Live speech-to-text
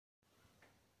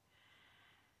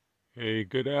Hey,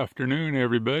 good afternoon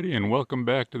everybody, and welcome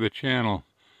back to the channel.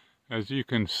 As you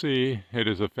can see, it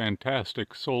is a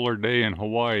fantastic solar day in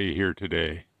Hawaii here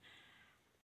today.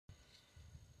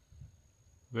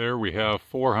 There we have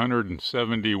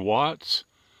 470 watts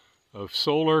of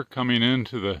solar coming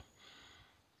into the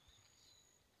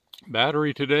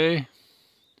battery today.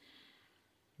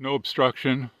 No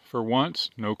obstruction for once,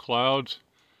 no clouds.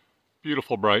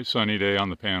 Beautiful bright sunny day on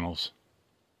the panels.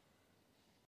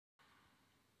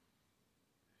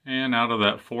 And out of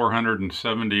that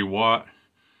 470 watt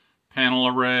panel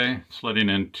array, it's letting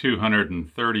in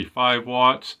 235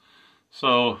 watts.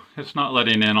 So it's not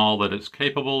letting in all that it's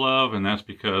capable of, and that's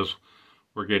because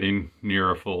we're getting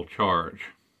near a full charge.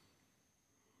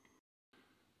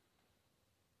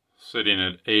 Sitting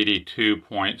at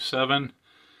 82.7,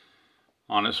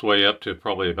 on its way up to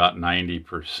probably about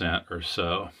 90% or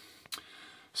so.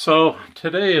 So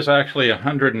today is actually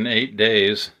 108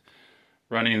 days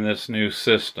running this new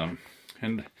system,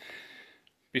 and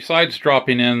besides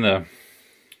dropping in the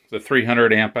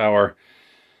 300 amp hour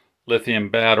lithium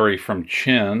battery from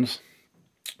Chin's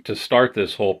to start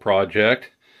this whole project,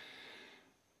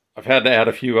 I've had to add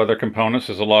a few other components,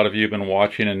 as a lot of you have been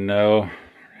watching and know.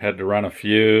 Had to run a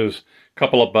fuse, a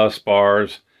couple of bus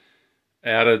bars,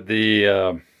 added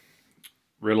the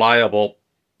reliable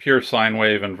pure sine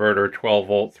wave inverter, 12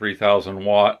 volt 3000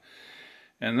 watt.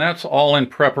 And that's all in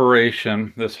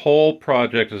preparation. This whole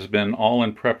project has been all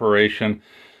in preparation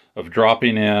of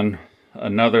dropping in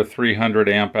another 300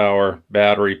 amp hour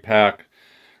battery pack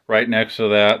right next to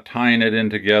that, tying it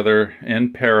in together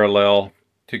in parallel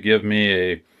to give me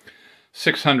a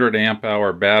 600 amp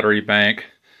hour battery bank.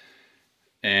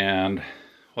 And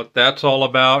what that's all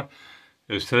about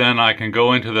is then I can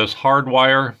go into this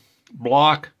hardwire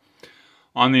block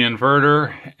on the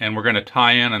inverter, and we're going to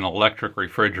tie in an electric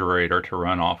refrigerator to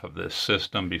run off of this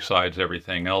system besides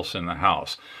everything else in the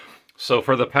house. So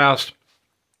for the past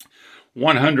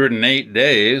 108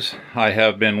 days, I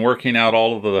have been working out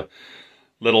all of the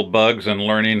little bugs and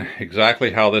learning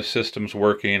exactly how this system's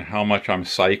working, how much I'm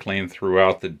cycling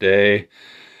throughout the day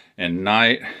and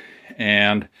night.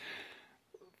 And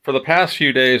for the past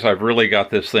few days, I've really got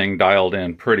this thing dialed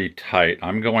in pretty tight.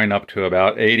 I'm going up to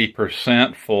about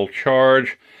 80% full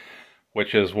charge,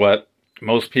 which is what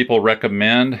most people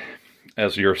recommend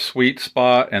as your sweet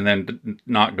spot, and then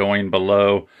not going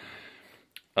below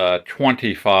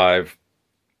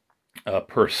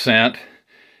 25%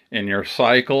 in your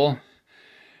cycle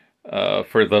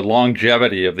for the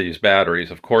longevity of these batteries.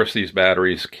 Of course, these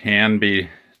batteries can be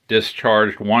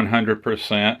discharged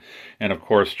 100% and of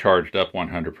course charged up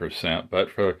 100%, but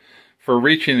for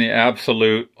reaching the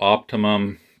absolute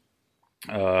optimum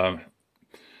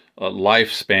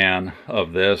lifespan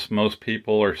of this, most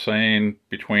people are saying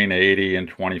between 80 and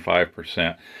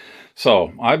 25%.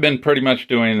 So I've been pretty much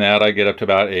doing that. I get up to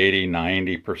about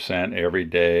 80-90% every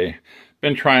day.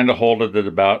 Been trying to hold it at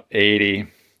about 80.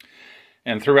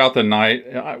 And throughout the night,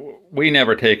 we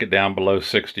never take it down below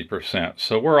 60%.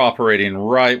 So we're operating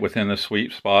right within the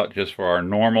sweet spot just for our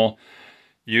normal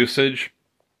usage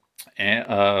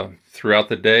throughout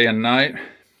the day and night.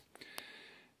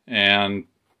 And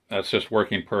that's just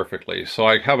working perfectly. So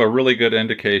I have a really good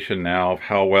indication now of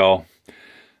how well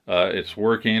it's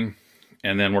working.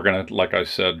 And then we're going to, like I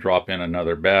said, drop in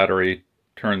another battery,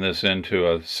 turn this into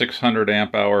a 600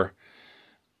 amp hour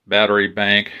battery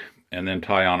bank, and then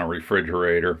tie on a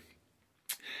refrigerator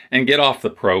and get off the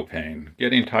propane.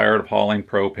 Getting tired of hauling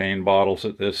propane bottles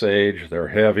at this age. They're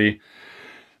heavy,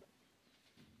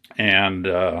 and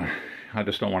I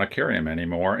just don't want to carry them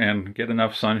anymore, and get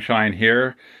enough sunshine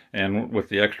here. And with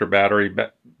the extra battery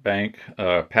bank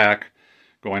pack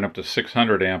going up to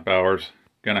 600 amp hours,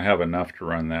 gonna have enough to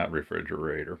run that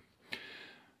refrigerator.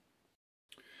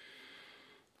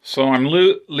 So I'm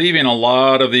leaving a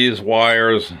lot of these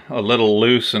wires a little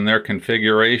loose in their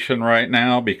configuration right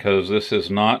now, because this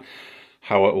is not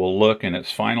how it will look in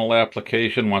its final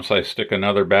application. Once I stick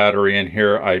another battery in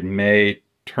here, I may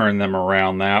turn them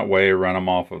around that way, run them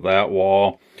off of that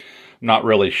wall. I'm not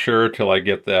really sure till I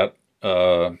get that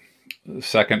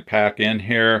second pack in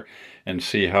here and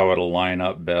see how it'll line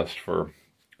up best for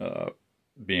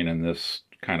being in this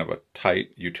kind of a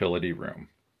tight utility room.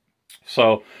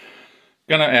 So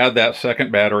going to add that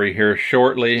second battery here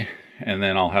shortly, and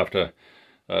then I'll have to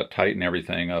tighten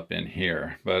everything up in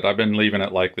here. But I've been leaving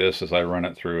it like this as I run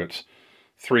it through its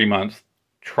 3-month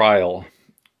trial,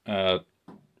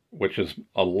 which is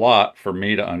a lot for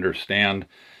me to understand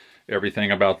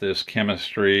everything about this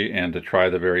chemistry and to try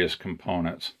the various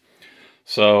components.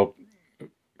 So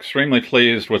extremely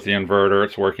pleased with the inverter.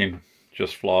 It's working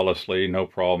just flawlessly, no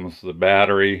problems. The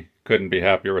battery, couldn't be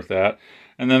happier with that.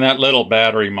 And then that little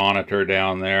battery monitor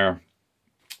down there,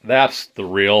 that's the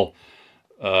real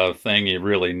thing you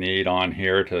really need on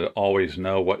here to always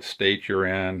know what state you're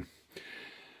in,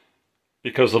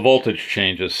 because the voltage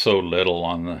changes so little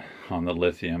on the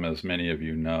lithium, as many of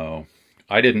you know.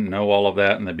 I didn't know all of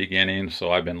that in the beginning,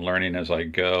 so I've been learning as I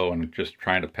go and just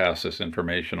trying to pass this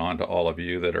information on to all of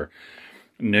you that are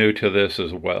new to this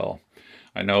as well.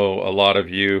 I know a lot of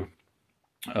you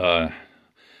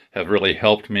have really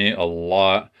helped me a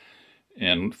lot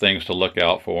in things to look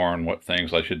out for and what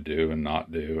things I should do and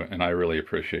not do, and I really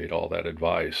appreciate all that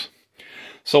advice.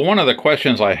 So one of the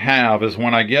questions I have is,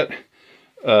 when I get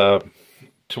to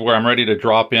where I'm ready to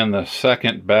drop in the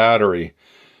second battery,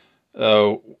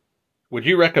 would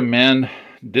you recommend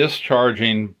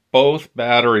discharging both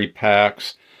battery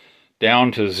packs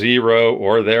down to 0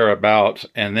 or thereabouts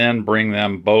and then bring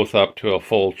them both up to a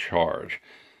full charge?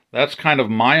 That's kind of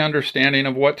my understanding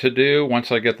of what to do once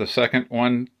I get the second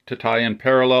one to tie in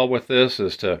parallel with this,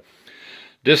 is to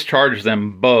discharge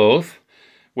them both,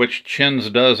 which Chins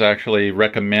does actually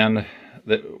recommend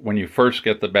that when you first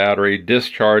get the battery,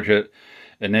 discharge it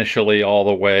initially all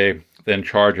the way, then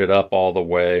charge it up all the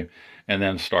way, and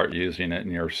then start using it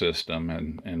in your system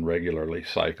and regularly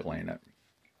cycling it.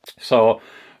 So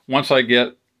once I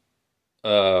get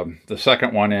the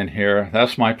second one in here,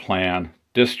 that's my plan.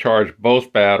 Discharge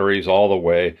both batteries all the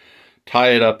way,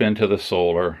 tie it up into the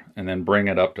solar, and then bring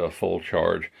it up to a full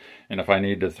charge. And if I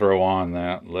need to throw on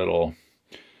that little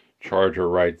charger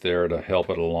right there to help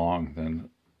it along, then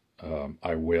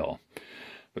I will.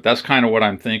 But that's kind of what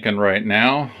I'm thinking right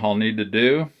now. I'll need to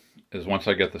do is, once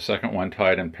I get the second one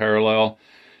tied in parallel,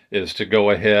 is to go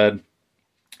ahead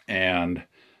and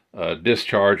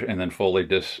discharge and then fully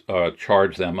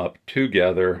charge them up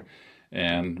together,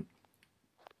 and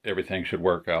everything should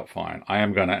work out fine. I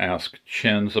am going to ask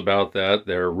Chins about that.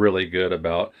 They're really good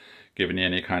about giving you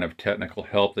any kind of technical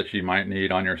help that you might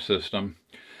need on your system.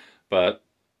 But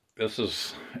this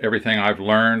is everything I've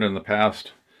learned in the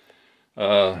past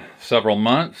several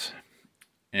months,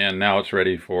 and now it's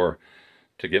ready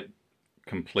to get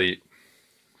complete.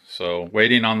 So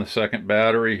waiting on the second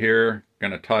battery here,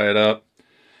 going to tie it up,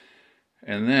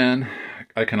 and then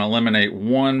I can eliminate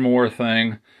one more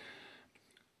thing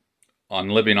on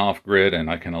living off grid, and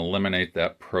I can eliminate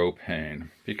that propane,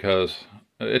 because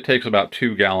it takes about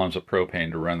 2 gallons of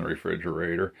propane to run the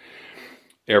refrigerator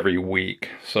every week.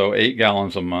 So 8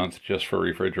 gallons a month just for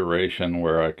refrigeration,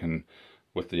 where I can,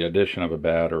 with the addition of a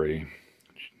battery,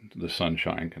 the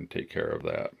sunshine can take care of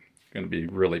that. Going to be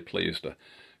really pleased to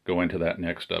go into that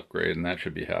next upgrade, and that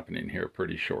should be happening here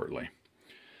pretty shortly.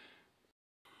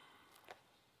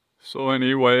 So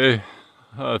anyway,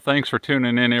 thanks for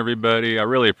tuning in, everybody. I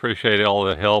really appreciate all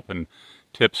the help and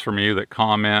tips from you that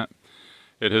comment.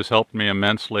 It has helped me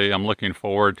immensely. I'm looking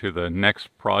forward to the next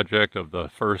project, of the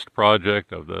first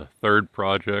project, of the third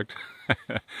project.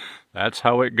 That's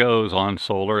how it goes on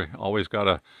solar. Always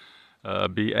got to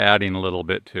be adding a little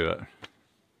bit to it.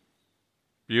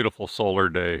 Beautiful solar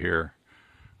day here.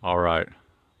 All right.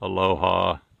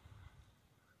 Aloha.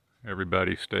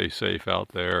 Everybody stay safe out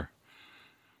there.